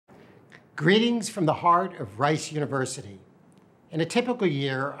Greetings from the heart of Rice University. In a typical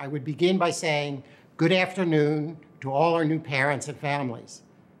year, I would begin by saying good afternoon to all our new parents and families.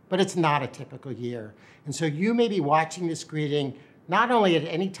 But it's not a typical year. And so you may be watching this greeting not only at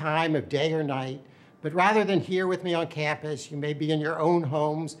any time of day or night, but rather than here with me on campus, you may be in your own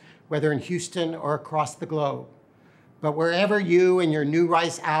homes, whether in Houston or across the globe. But wherever you and your new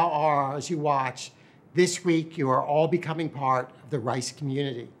Rice Owl are as you watch, this week you are all becoming part of the Rice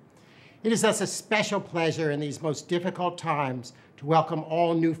community. It is thus a special pleasure in these most difficult times to welcome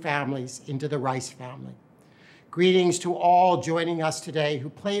all new families into the Rice family. Greetings to all joining us today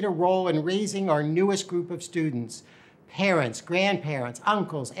who played a role in raising our newest group of students, parents, grandparents,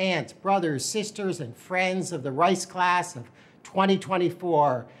 uncles, aunts, brothers, sisters, and friends of the Rice class of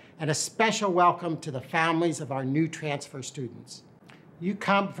 2024, and a special welcome to the families of our new transfer students. You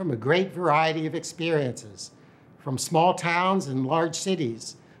come from a great variety of experiences, from small towns and large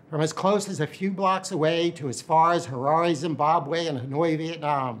cities, from as close as a few blocks away to as far as Harare, Zimbabwe, and Hanoi,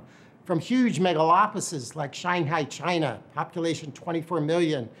 Vietnam, from huge megalopolises like Shanghai, China, population 24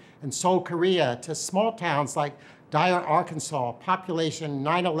 million, and Seoul, Korea, to small towns like Dyer, Arkansas, population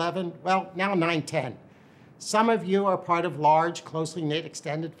 911, well, now 910. Some of you are part of large, closely knit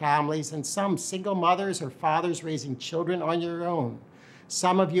extended families, and some single mothers or fathers raising children on your own.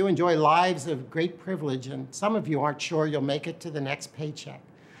 Some of you enjoy lives of great privilege, and some of you aren't sure you'll make it to the next paycheck.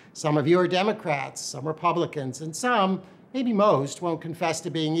 Some of you are Democrats, some Republicans, and some, maybe most, won't confess to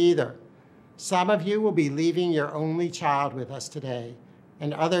being either. Some of you will be leaving your only child with us today,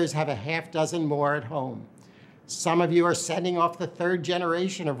 and others have a half dozen more at home. Some of you are sending off the third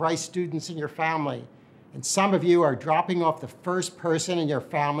generation of Rice students in your family, and some of you are dropping off the first person in your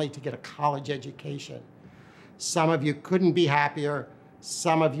family to get a college education. Some of you couldn't be happier,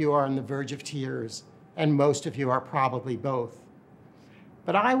 some of you are on the verge of tears, and most of you are probably both.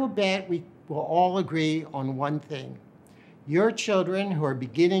 But I will bet we will all agree on one thing. Your children who are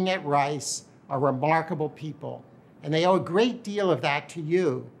beginning at Rice are remarkable people, and they owe a great deal of that to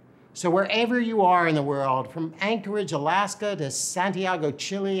you. So wherever you are in the world, from Anchorage, Alaska to Santiago,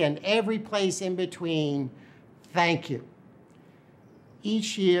 Chile, and every place in between, thank you.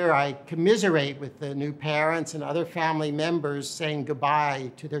 Each year I commiserate with the new parents and other family members saying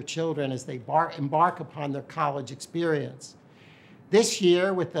goodbye to their children as they embark upon their college experience. This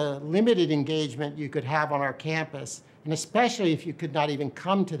year, with the limited engagement you could have on our campus, and especially if you could not even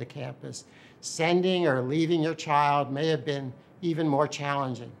come to the campus, sending or leaving your child may have been even more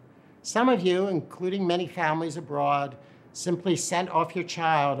challenging. Some of you, including many families abroad, simply sent off your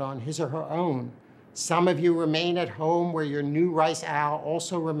child on his or her own. Some of you remain at home where your new Rice Owl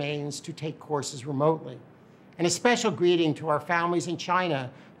also remains to take courses remotely. And a special greeting to our families in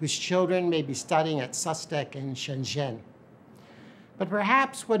China whose children may be studying at SUSTEC in Shenzhen. But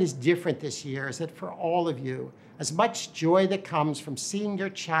perhaps what is different this year is that for all of you, as much joy that comes from seeing your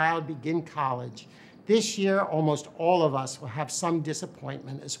child begin college, this year almost all of us will have some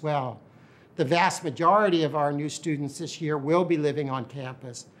disappointment as well. The vast majority of our new students this year will be living on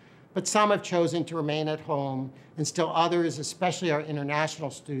campus, but some have chosen to remain at home, and still others, especially our international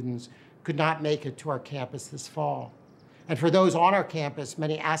students, could not make it to our campus this fall. And for those on our campus,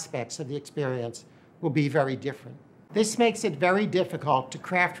 many aspects of the experience will be very different. This makes it very difficult to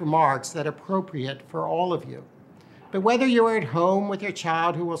craft remarks that are appropriate for all of you. But whether you are at home with your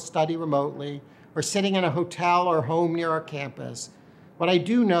child who will study remotely, or sitting in a hotel or home near our campus, what I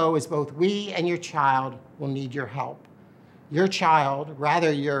do know is both we and your child will need your help. Your child,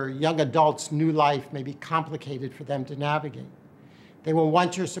 rather your young adult's new life may be complicated for them to navigate. They will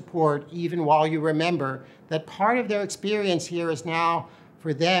want your support even while you remember that part of their experience here is now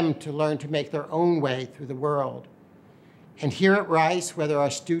for them to learn to make their own way through the world. And here at Rice, whether our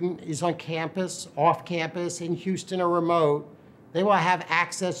student is on campus, off campus, in Houston, or remote, they will have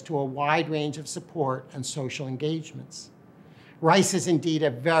access to a wide range of support and social engagements. Rice is indeed a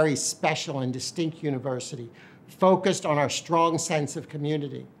very special and distinct university, focused on our strong sense of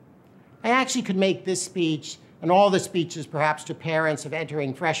community. I actually could make this speech, and all the speeches perhaps to parents of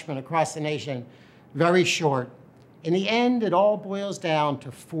entering freshmen across the nation, very short. In the end, it all boils down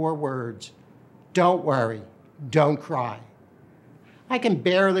to 4 words: don't worry, don't cry. I can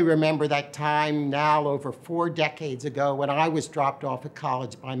barely remember that time now over 4 decades ago when I was dropped off at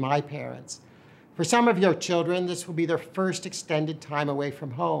college by my parents. For some of your children, this will be their first extended time away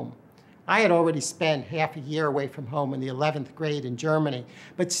from home. I had already spent half a year away from home in the 11th grade in Germany,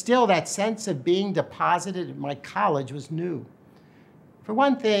 but still that sense of being deposited at my college was new. For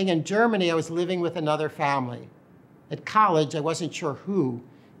one thing, in Germany, I was living with another family. At college, I wasn't sure who,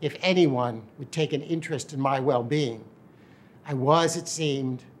 if anyone, would take an interest in my well-being. I was, it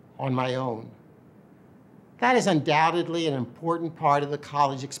seemed, on my own. That is undoubtedly an important part of the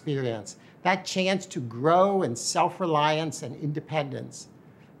college experience, that chance to grow in self-reliance and independence.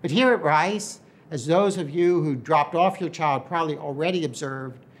 But here at Rice, as those of you who dropped off your child probably already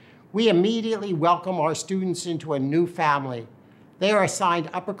observed, we immediately welcome our students into a new family. They are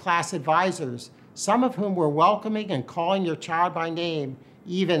assigned upper-class advisors, some of whom were welcoming and calling your child by name,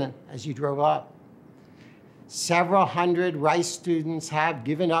 even as you drove up. Several hundred Rice students have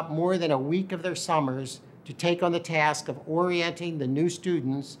given up more than a week of their summers to take on the task of orienting the new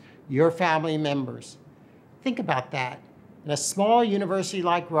students, your family members. Think about that. In a small university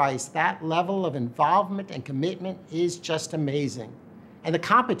like Rice, that level of involvement and commitment is just amazing. And the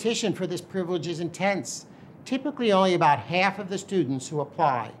competition for this privilege is intense. Typically, only about half of the students who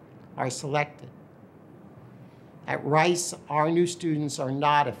apply are selected. At Rice, our new students are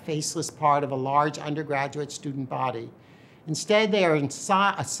not a faceless part of a large undergraduate student body. Instead, they are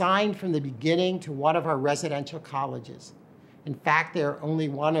assigned from the beginning to one of our residential colleges. In fact, they are only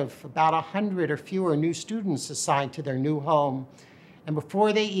one of about 100 or fewer new students assigned to their new home. And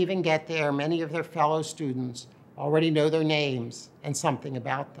before they even get there, many of their fellow students already know their names and something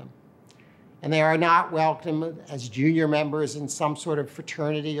about them. And they are not welcomed as junior members in some sort of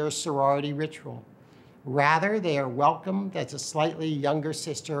fraternity or sorority ritual. Rather, they are welcomed as a slightly younger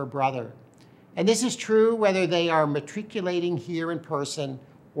sister or brother. And this is true whether they are matriculating here in person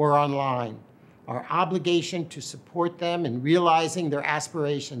or online. Our obligation to support them in realizing their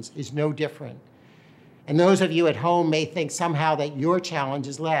aspirations is no different. And those of you at home may think somehow that your challenge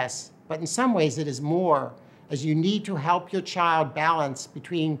is less, but in some ways it is more, as you need to help your child balance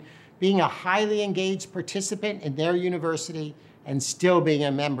between being a highly engaged participant in their university and still being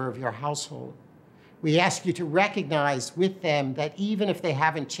a member of your household. We ask you to recognize with them that even if they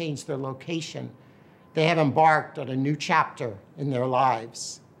haven't changed their location, they have embarked on a new chapter in their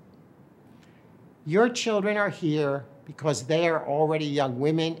lives. Your children are here because they are already young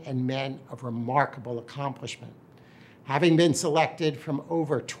women and men of remarkable accomplishment, having been selected from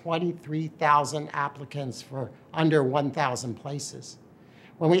over 23,000 applicants for under 1,000 places.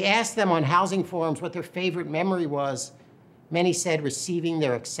 When we asked them on housing forums what their favorite memory was, many said receiving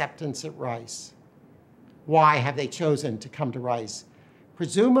their acceptance at Rice. Why have they chosen to come to Rice?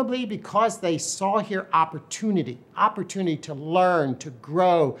 Presumably because they saw here opportunity to learn, to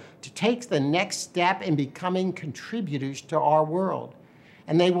grow, to take the next step in becoming contributors to our world.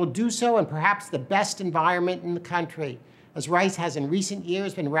 And they will do so in perhaps the best environment in the country, as Rice has in recent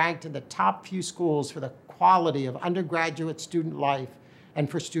years been ranked in the top few schools for the quality of undergraduate student life and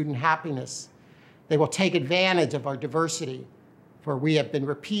for student happiness. They will take advantage of our diversity, for we have been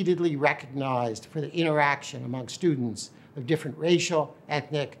repeatedly recognized for the interaction among students of different racial,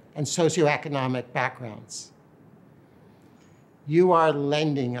 ethnic, and socioeconomic backgrounds. You are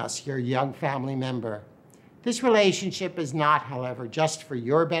lending us your young family member. This relationship is not, however, just for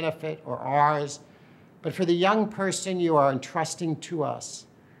your benefit or ours, but for the young person you are entrusting to us.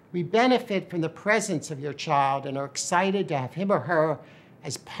 We benefit from the presence of your child and are excited to have him or her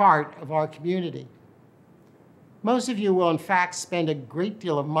as part of our community. Most of you will, in fact, spend a great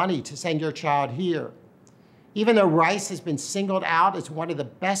deal of money to send your child here. Even though Rice has been singled out as one of the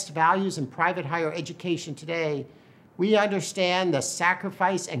best values in private higher education today, we understand the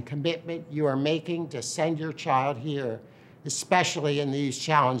sacrifice and commitment you are making to send your child here, especially in these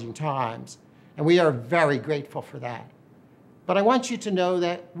challenging times. And we are very grateful for that. But I want you to know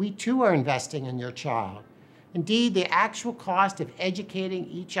that we too are investing in your child. Indeed, the actual cost of educating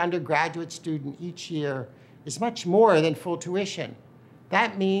each undergraduate student each year is much more than full tuition.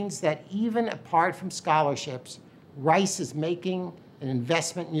 That means that even apart from scholarships, Rice is making an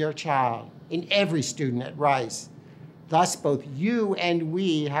investment in your child, in every student at Rice. Thus, both you and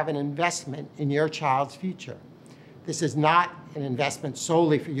we have an investment in your child's future. This is not an investment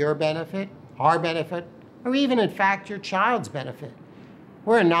solely for your benefit, our benefit, or even, in fact, your child's benefit.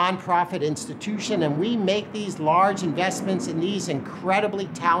 We're a nonprofit institution, and we make these large investments in these incredibly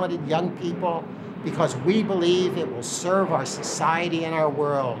talented young people because we believe it will serve our society and our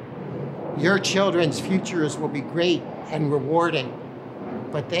world. Your children's futures will be great and rewarding,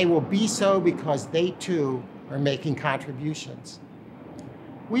 but they will be so because they too are making contributions.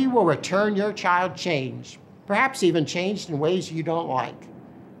 We will return your child changed, perhaps even changed in ways you don't like.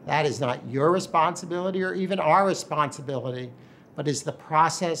 That is not your responsibility or even our responsibility, but is the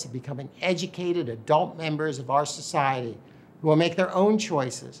process of becoming educated adult members of our society who will make their own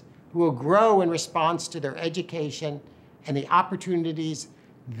choices, who will grow in response to their education and the opportunities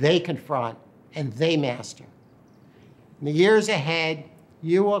they confront and they master. In the years ahead,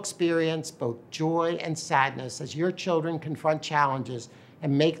 you will experience both joy and sadness as your children confront challenges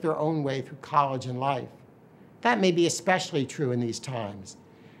and make their own way through college and life. That may be especially true in these times.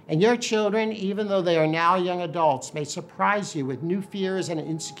 And your children, even though they are now young adults, may surprise you with new fears and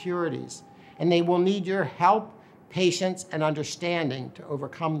insecurities, and they will need your help, patience, and understanding to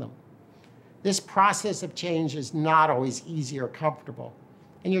overcome them. This process of change is not always easy or comfortable,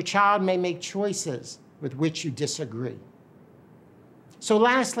 and your child may make choices with which you disagree. So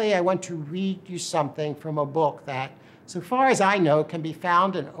lastly, I want to read you something from a book that, so far as I know, can be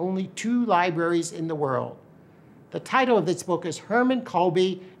found in only 2 libraries in the world. The title of this book is Hermann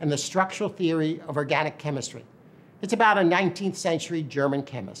Kolbe and the Structural Theory of Organic Chemistry. It's about a 19th century German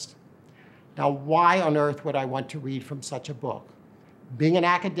chemist. Now, why on earth would I want to read from such a book? Being an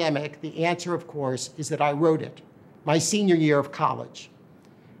academic, the answer, of course, is that I wrote it, my senior year of college.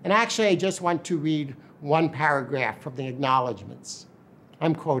 And actually, I just want to read one paragraph from the acknowledgments.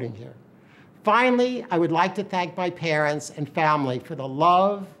 I'm quoting here. Finally, I would like to thank my parents and family for the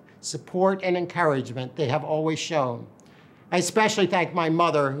love, support, and encouragement they have always shown. I especially thank my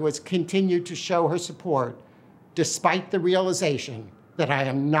mother, who has continued to show her support despite the realization that I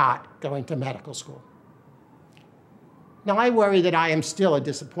am not going to medical school. Now, I worry that I am still a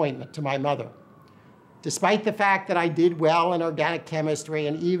disappointment to my mother. Despite the fact that I did well in organic chemistry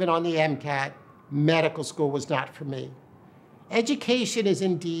and even on the MCAT, medical school was not for me. Education is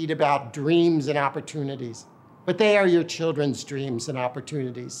indeed about dreams and opportunities, but they are your children's dreams and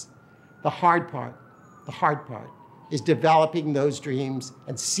opportunities. The hard part is developing those dreams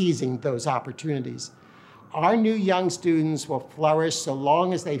and seizing those opportunities. Our new young students will flourish so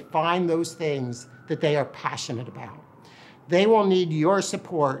long as they find those things that they are passionate about. They will need your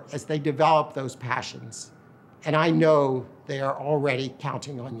support as they develop those passions, and I know they are already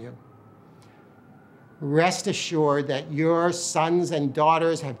counting on you. Rest assured that your sons and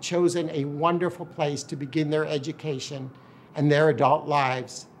daughters have chosen a wonderful place to begin their education and their adult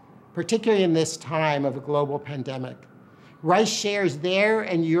lives, particularly in this time of a global pandemic. Rice shares their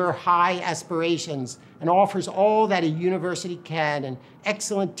and your high aspirations and offers all that a university can in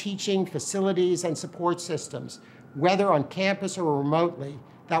excellent teaching, facilities, and support systems, whether on campus or remotely,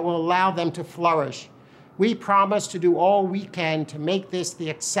 that will allow them to flourish. We promise to do all we can to make this the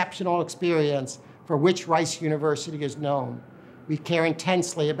exceptional experience for which Rice University is known. We care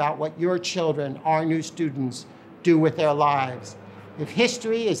intensely about what your children, our new students, do with their lives. If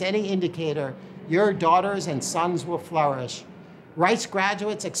history is any indicator, your daughters and sons will flourish. Rice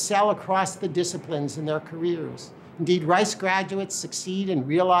graduates excel across the disciplines in their careers. Indeed, Rice graduates succeed in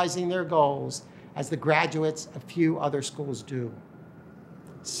realizing their goals as the graduates of few other schools do.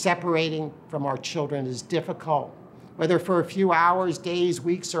 Separating from our children is difficult, whether for a few hours, days,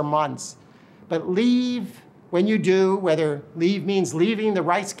 weeks, or months. But leave when you do, whether leave means leaving the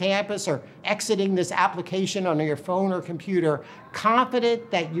Rice campus or exiting this application on your phone or computer, confident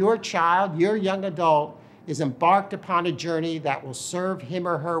that your child, your young adult, is embarked upon a journey that will serve him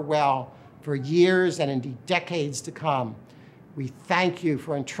or her well for years and indeed decades to come. We thank you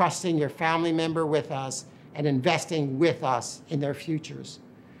for entrusting your family member with us and investing with us in their futures.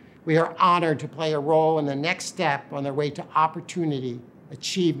 We are honored to play a role in the next step on their way to opportunity,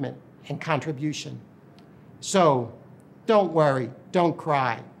 achievement, and contribution. So don't worry, don't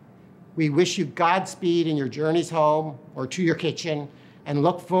cry. We wish you Godspeed in your journeys home or to your kitchen and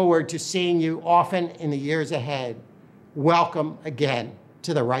look forward to seeing you often in the years ahead. Welcome again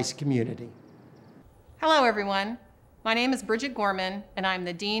to the Rice community. Hello, everyone. My name is Bridget Gorman, and I'm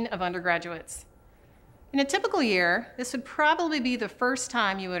the Dean of Undergraduates. In a typical year, this would probably be the first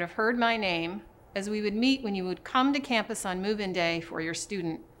time you would have heard my name, as we would meet when you would come to campus on move-in day for your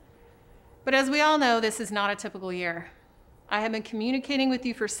student. But as we all know, this is not a typical year. I have been communicating with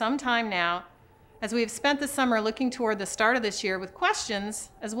you for some time now, as we have spent the summer looking toward the start of this year with questions,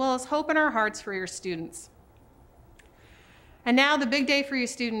 as well as hope in our hearts for your students. And now the big day for your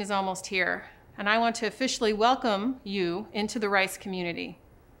student is almost here, and I want to officially welcome you into the Rice community.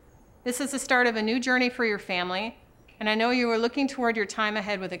 This is the start of a new journey for your family, and I know you are looking toward your time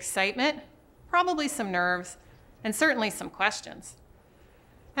ahead with excitement, probably some nerves, and certainly some questions.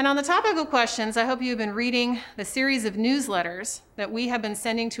 And on the topic of questions, I hope you have been reading the series of newsletters that we have been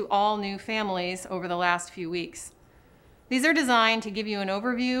sending to all new families over the last few weeks. These are designed to give you an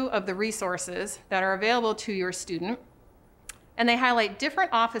overview of the resources that are available to your student, and they highlight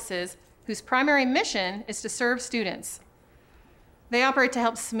different offices whose primary mission is to serve students. They operate to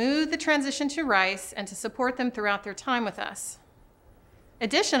help smooth the transition to Rice and to support them throughout their time with us.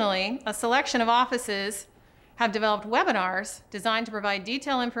 Additionally, a selection of offices have developed webinars designed to provide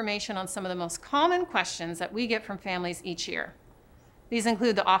detailed information on some of the most common questions that we get from families each year. These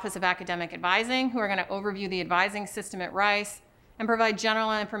include the Office of Academic Advising, who are going to overview the advising system at Rice, and provide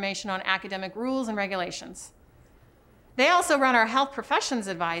general information on academic rules and regulations. They also run our health professions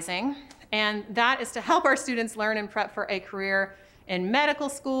advising, and that is to help our students learn and prep for a career in medical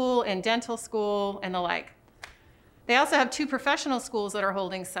school, in dental school, and the like. They also have 2 professional schools that are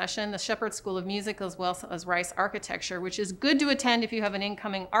holding session, the Shepherd School of Music as well as Rice Architecture, which is good to attend if you have an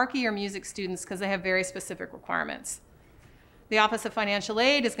incoming Archie or music students because they have very specific requirements. The Office of Financial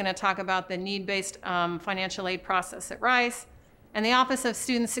Aid is going to talk about the need-based financial aid process at Rice. And the Office of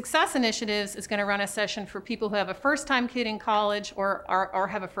Student Success Initiatives is going to run a session for people who have a first-time kid in college or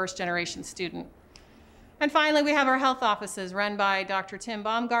have a first-generation student. And finally, we have our health offices run by Dr. Tim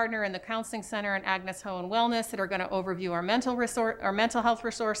Baumgardner in the Counseling Center and Agnes Ho in Wellness that are going to overview our mental health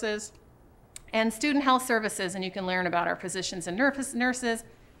resources and student health services, and you can learn about our physicians and nurses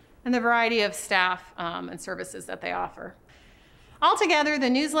and the variety of staff and services that they offer. Altogether, the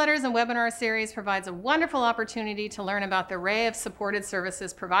newsletters and webinar series provides a wonderful opportunity to learn about the array of supported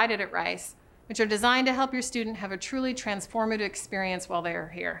services provided at Rice, which are designed to help your student have a truly transformative experience while they are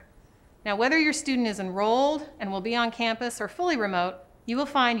here. Now, whether your student is enrolled and will be on campus or fully remote, you will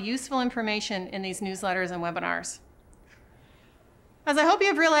find useful information in these newsletters and webinars. As I hope you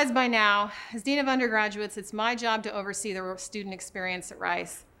have realized by now, as Dean of Undergraduates, it's my job to oversee the student experience at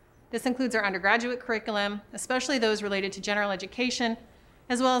Rice. This includes our undergraduate curriculum, especially those related to general education,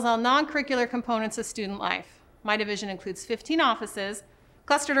 as well as all non-curricular components of student life. My division includes 15 offices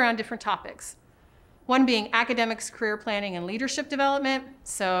clustered around different topics. One being academics, career planning, and leadership development.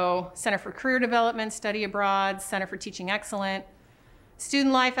 So Center for Career Development, Study Abroad, Center for Teaching Excellent.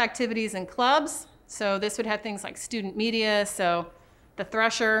 Student life activities and clubs. So this would have things like student media, so the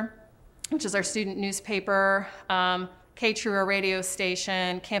Thresher, which is our student newspaper, K-True, our radio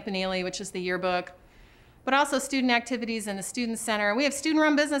station, Campanile, which is the yearbook, but also student activities in the Student Center. And we have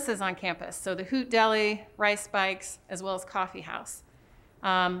student-run businesses on campus, so the Hoot Deli, Rice Bikes, as well as Coffee House.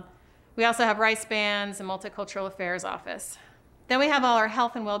 We also have Rice Bands and Multicultural Affairs Office. Then we have all our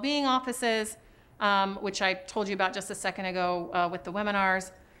health and well-being offices, which I told you about just a second ago with the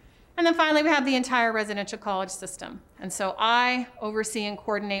webinars. And then finally, we have the entire residential college system. And so I oversee and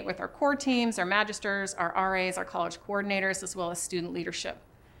coordinate with our core teams, our magisters, our RAs, our college coordinators, as well as student leadership.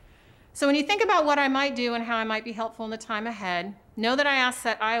 So when you think about what I might do and how I might be helpful in the time ahead, know that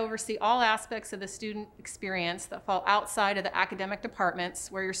I oversee all aspects of the student experience that fall outside of the academic departments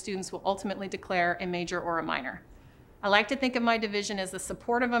where your students will ultimately declare a major or a minor. I like to think of my division as the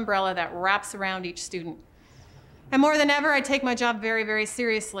supportive umbrella that wraps around each student. And more than ever, I take my job very, very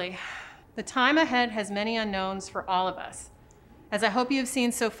seriously. The time ahead has many unknowns for all of us. As I hope you have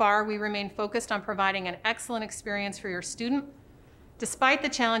seen so far, we remain focused on providing an excellent experience for your student, despite the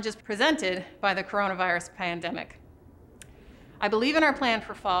challenges presented by the coronavirus pandemic. I believe in our plan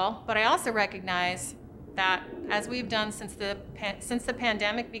for fall, but I also recognize that, as we've done since the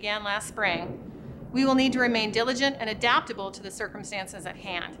pandemic began last spring, we will need to remain diligent and adaptable to the circumstances at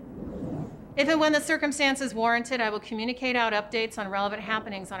hand. If and when the circumstances warranted, I will communicate out updates on relevant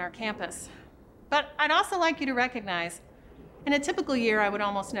happenings on our campus. But I'd also like you to recognize, in a typical year, I would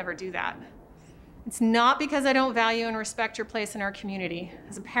almost never do that. It's not because I don't value and respect your place in our community.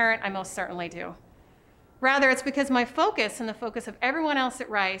 As a parent, I most certainly do. Rather, it's because my focus and the focus of everyone else at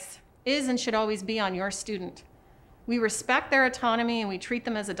Rice is and should always be on your student. We respect their autonomy and we treat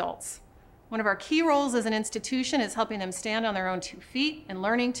them as adults. One of our key roles as an institution is helping them stand on their own 2 feet and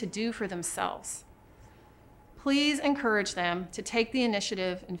learning to do for themselves. Please encourage them to take the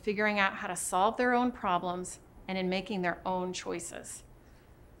initiative in figuring out how to solve their own problems and in making their own choices.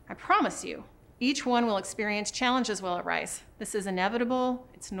 I promise you, each one will experience challenges while at Rice. This is inevitable,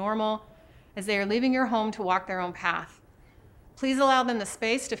 it's normal, as they are leaving your home to walk their own path. Please allow them the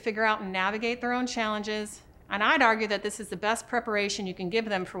space to figure out and navigate their own challenges, and I'd argue that this is the best preparation you can give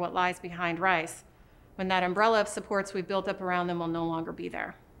them for what lies behind Rice, when that umbrella of supports we've built up around them will no longer be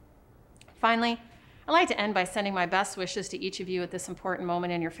there. Finally, I'd like to end by sending my best wishes to each of you at this important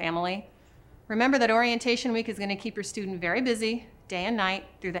moment in your family. Remember that orientation week is going to keep your student very busy, day and night,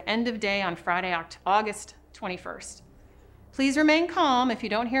 through the end of day on Friday, August 21st. Please remain calm if you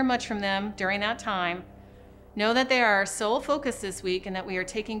don't hear much from them during that time. Know that they are our sole focus this week and that we are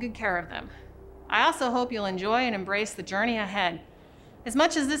taking good care of them. I also hope you'll enjoy and embrace the journey ahead. As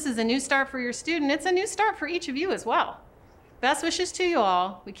much as this is a new start for your student, it's a new start for each of you as well. Best wishes to you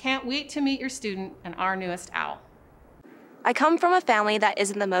all. We can't wait to meet your student and our newest owl. I come from a family that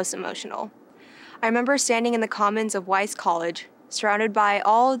isn't the most emotional. I remember standing in the commons of Weiss College, surrounded by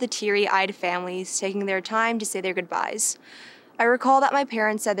all of the teary-eyed families taking their time to say their goodbyes. I recall that my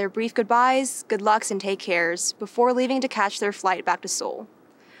parents said their brief goodbyes, good lucks, and take cares before leaving to catch their flight back to Seoul.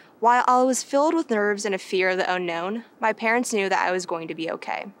 While I was filled with nerves and a fear of the unknown, my parents knew that I was going to be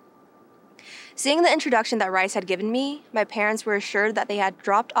okay. Seeing the introduction that Rice had given me, my parents were assured that they had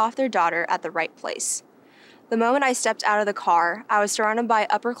dropped off their daughter at the right place. The moment I stepped out of the car, I was surrounded by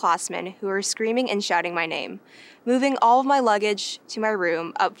upperclassmen who were screaming and shouting my name, moving all of my luggage to my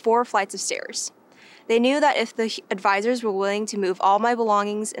room up 4 flights of stairs. They knew that if the advisors were willing to move all my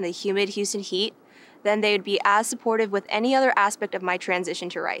belongings in the humid Houston heat, then they would be as supportive with any other aspect of my transition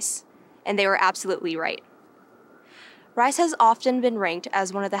to Rice. And they were absolutely right. Rice has often been ranked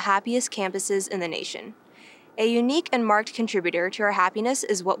as one of the happiest campuses in the nation. A unique and marked contributor to our happiness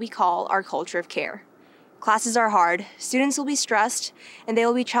is what we call our culture of care. Classes are hard, students will be stressed, and they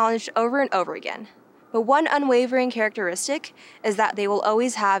will be challenged over and over again. But one unwavering characteristic is that they will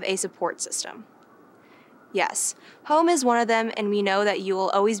always have a support system. Yes, home is one of them, and we know that you will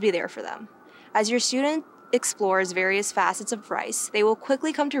always be there for them. As your student explores various facets of Rice, they will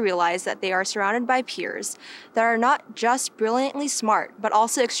quickly come to realize that they are surrounded by peers that are not just brilliantly smart, but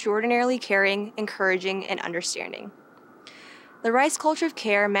also extraordinarily caring, encouraging, and understanding. The Rice culture of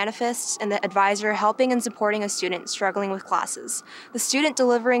care manifests in the advisor helping and supporting a student struggling with classes, the student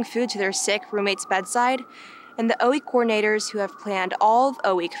delivering food to their sick roommate's bedside, and the OE coordinators who have planned all of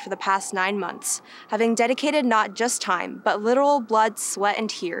OEC for the past 9 months, having dedicated not just time, but literal blood, sweat, and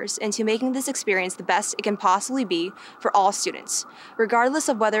tears into making this experience the best it can possibly be for all students, regardless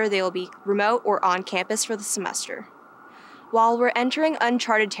of whether they will be remote or on campus for the semester. While we're entering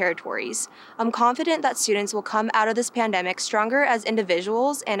uncharted territories, I'm confident that students will come out of this pandemic stronger as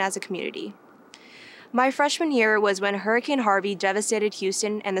individuals and as a community. My freshman year was when Hurricane Harvey devastated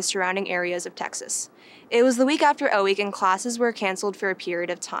Houston and the surrounding areas of Texas. It was the week after OEC and classes were canceled for a period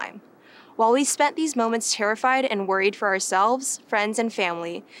of time. While we spent these moments terrified and worried for ourselves, friends, and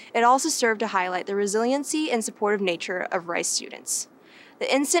family, it also served to highlight the resiliency and supportive nature of Rice students.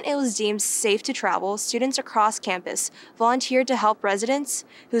 The instant it was deemed safe to travel, students across campus volunteered to help residents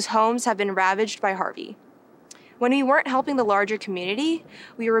whose homes have been ravaged by Harvey. When we weren't helping the larger community,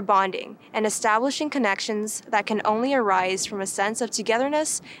 we were bonding and establishing connections that can only arise from a sense of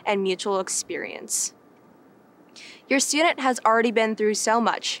togetherness and mutual experience. Your student has already been through so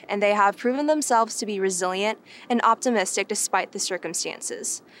much, and they have proven themselves to be resilient and optimistic despite the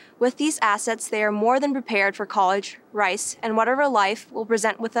circumstances. With these assets, they are more than prepared for college, Rice, and whatever life will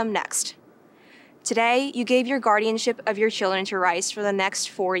present with them next. Today, you gave your guardianship of your children to Rice for the next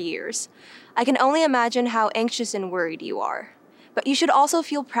 4 years. I can only imagine how anxious and worried you are. But you should also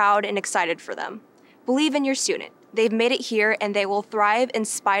feel proud and excited for them. Believe in your student. They've made it here, and they will thrive in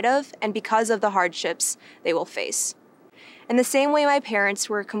spite of and because of the hardships they will face. In the same way my parents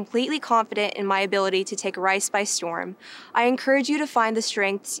were completely confident in my ability to take Rice by storm, I encourage you to find the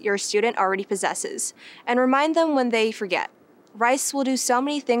strengths your student already possesses and remind them when they forget. Rice will do so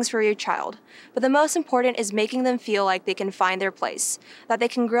many things for your child, but the most important is making them feel like they can find their place, that they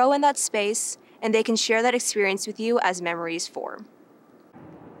can grow in that space, and they can share that experience with you as memories form.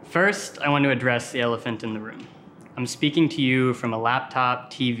 First, I want to address the elephant in the room. I'm speaking to you from a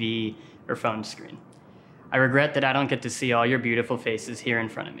laptop, TV, or phone screen. I regret that I don't get to see all your beautiful faces here in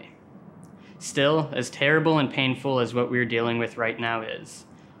front of me. Still, as terrible and painful as what we're dealing with right now is,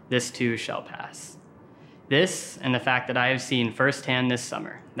 this too shall pass. This, and the fact that I have seen firsthand this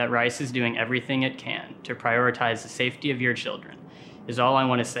summer that Rice is doing everything it can to prioritize the safety of your children, is all I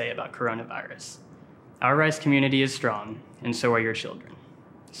want to say about coronavirus. Our Rice community is strong, and so are your children.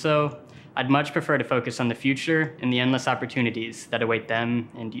 So, I'd much prefer to focus on the future and the endless opportunities that await them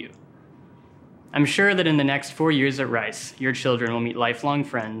and you. I'm sure that in the next 4 years at Rice, your children will meet lifelong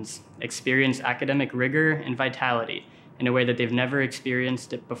friends, experience academic rigor and vitality in a way that they've never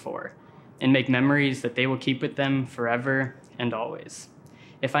experienced it before, and make memories that they will keep with them forever and always.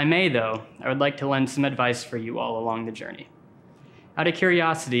 If I may, though, I would like to lend some advice for you all along the journey. Out of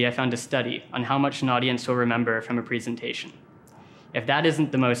curiosity, I found a study on how much an audience will remember from a presentation. If that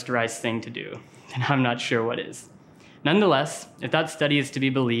isn't the most Rice thing to do, then I'm not sure what is. Nonetheless, if that study is to be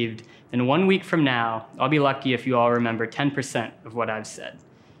believed, then 1 week from now, I'll be lucky if you all remember 10% of what I've said.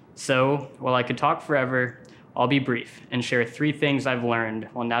 So, while I could talk forever, I'll be brief and share 3 things I've learned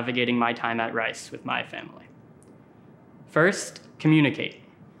while navigating my time at Rice with my family. First, communicate.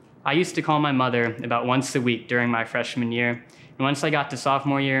 I used to call my mother about once a week during my freshman year, and once I got to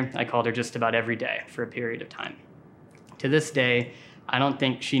sophomore year, I called her just about every day for a period of time. To this day, I don't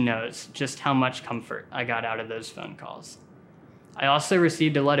think she knows just how much comfort I got out of those phone calls. I also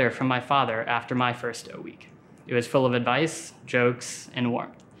received a letter from my father after my first O week. It was full of advice, jokes, and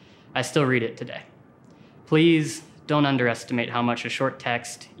warmth. I still read it today. Please don't underestimate how much a short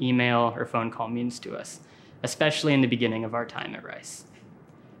text, email, or phone call means to us, especially in the beginning of our time at Rice.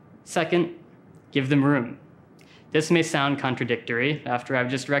 Second, give them room. This may sound contradictory after I've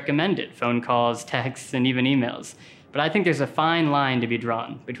just recommended phone calls, texts, and even emails, but I think there's a fine line to be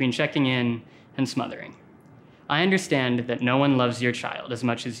drawn between checking in and smothering. I understand that no one loves your child as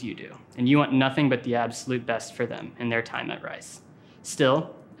much as you do, and you want nothing but the absolute best for them in their time at Rice.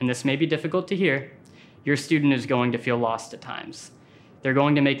 Still, and this may be difficult to hear, your student is going to feel lost at times. They're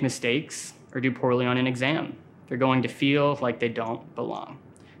going to make mistakes or do poorly on an exam. They're going to feel like they don't belong.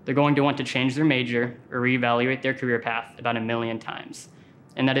 They're going to want to change their major or reevaluate their career path about 1,000,000 times.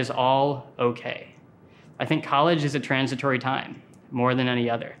 And that is all okay. I think college is a transitory time, more than any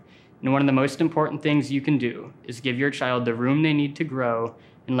other. And one of the most important things you can do is give your child the room they need to grow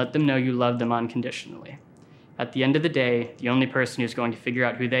and let them know you love them unconditionally. At the end of the day, the only person who's going to figure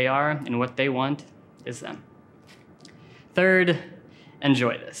out who they are and what they want is them. Third,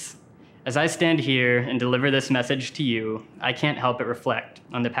 enjoy this. As I stand here and deliver this message to you, I can't help but reflect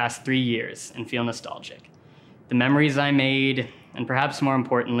on the past 3 years and feel nostalgic. The memories I made, and perhaps more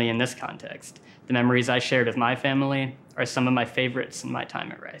importantly in this context, the memories I shared with my family, are some of my favorites in my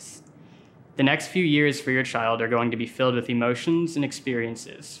time at Rice. The next few years for your child are going to be filled with emotions and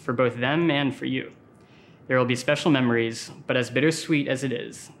experiences for both them and for you. There will be special memories, but as bittersweet as it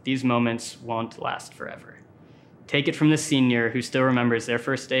is, these moments won't last forever. Take it from the senior who still remembers their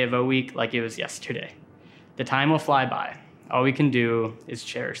first day of O week like it was yesterday. The time will fly by. All we can do is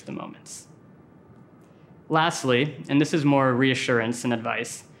cherish the moments. Lastly, and this is more reassurance and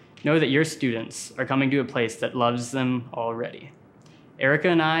advice, know that your students are coming to a place that loves them already. Erica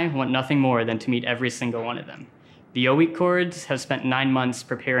and I want nothing more than to meet every single one of them. The O week chords have spent 9 months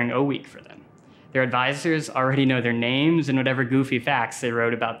preparing O week for them. Their advisors already know their names and whatever goofy facts they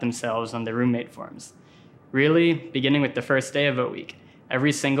wrote about themselves on their roommate forms. Really, beginning with the first day of O week,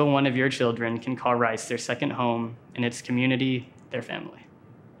 every single one of your children can call Rice their second home, and its community their family.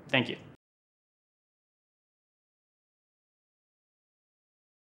 Thank you.